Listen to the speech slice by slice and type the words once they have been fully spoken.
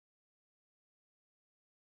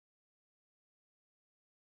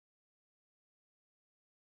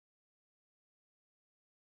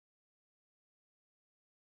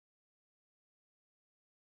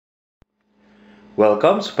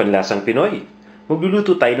Welcome sa Panlasang Pinoy!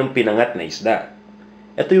 Magluluto tayo ng pinangat na isda.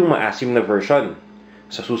 Ito yung maasim na version.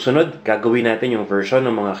 Sa susunod, gagawin natin yung version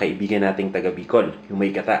ng mga kaibigan nating taga Bicol, yung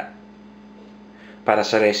may gata. Para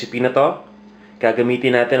sa recipe na to,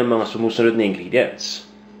 gagamitin natin ang mga sumusunod na ingredients.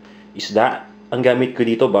 Isda, ang gamit ko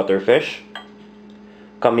dito butterfish.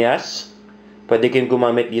 Kamyas, pwede kayong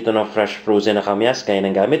gumamit dito ng fresh frozen na kamyas gaya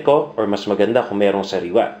ng gamit ko or mas maganda kung merong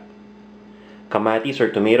sariwa. Kamatis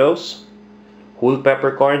or tomatoes, whole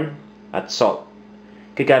peppercorn, at salt.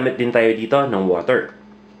 Gagamit din tayo dito ng water.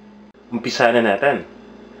 Umpisa na natin.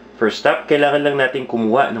 First step, kailangan lang natin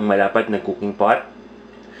kumuha ng malapad na cooking pot.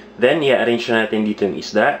 Then, i-arrange natin dito yung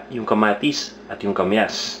isda, yung kamatis, at yung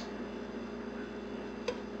kamyas.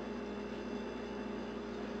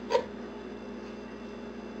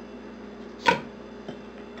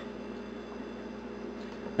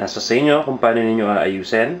 Nasa sa inyo kung paano ninyo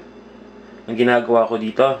aayusin. Ang ginagawa ko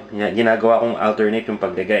dito, ginagawa kong alternate yung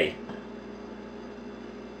paglagay.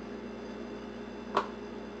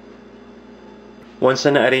 Once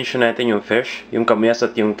na na-arrange natin yung fish, yung kamyas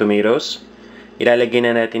at yung tomatoes, ilalagay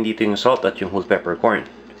na natin dito yung salt at yung whole peppercorn.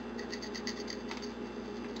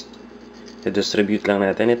 I-distribute lang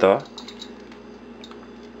natin ito.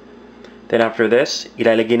 Then after this,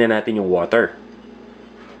 ilalagay na natin yung water.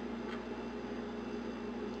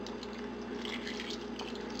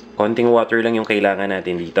 Konting water lang yung kailangan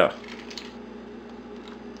natin dito.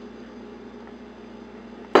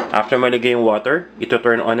 After malagay yung water, ito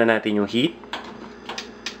turn on na natin yung heat.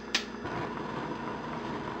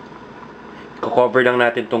 Cover lang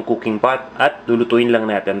natin tong cooking pot at lulutuin lang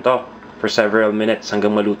natin to for several minutes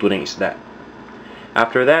hanggang maluto ng isda.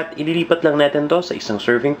 After that, ililipat lang natin to sa isang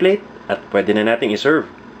serving plate at pwede na natin iserve.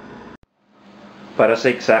 Para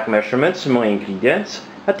sa exact measurements sa mga ingredients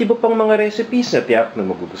at iba pang mga recipes na tiyak na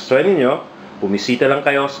magugustuhan ninyo, bumisita lang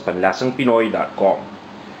kayo sa panlasangpinoy.com.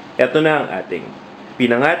 Ito na ang ating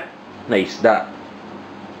pinangat na isda.